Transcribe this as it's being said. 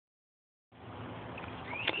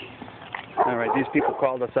Alright, these people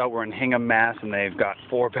called us out. We're in Hingham, Mass, and they've got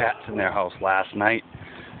 4 bats in their house last night.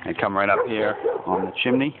 They come right up here on the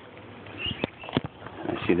chimney.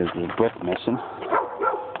 I see there's a brick missing.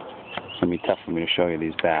 It's going to be tough for me to show you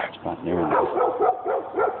these bats, but there it is.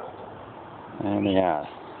 There they are.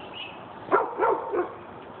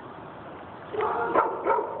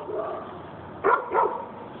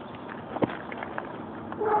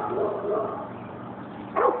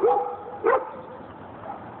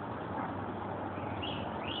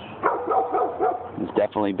 There's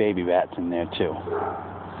definitely baby bats in there too.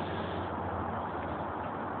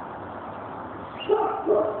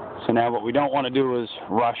 So now what we don't want to do is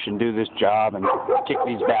rush and do this job and kick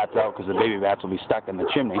these bats out, because the baby bats will be stuck in the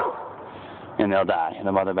chimney and they'll die, and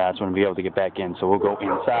the mother bats won't be able to get back in. So we'll go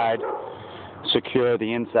inside, secure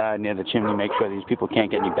the inside near the chimney, make sure these people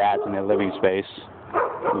can't get any bats in their living space.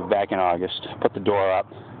 We'll be back in August. Put the door up.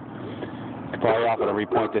 Could probably offer to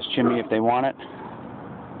repoint this chimney if they want it.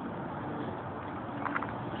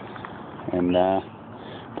 And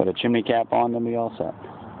put a chimney cap on, then we all set.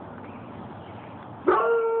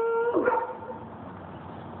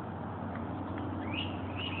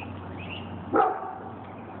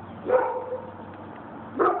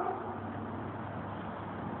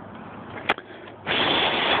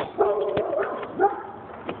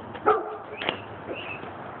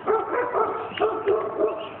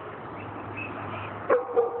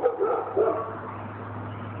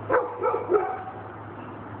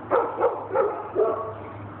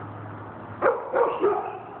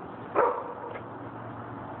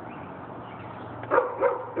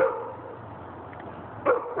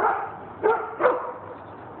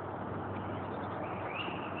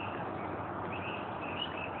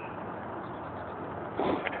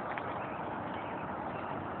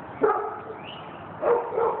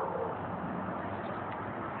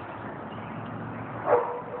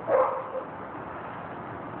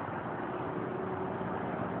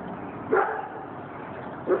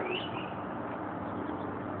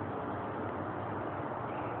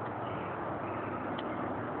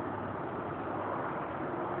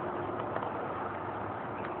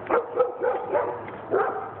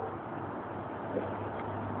 Yeah.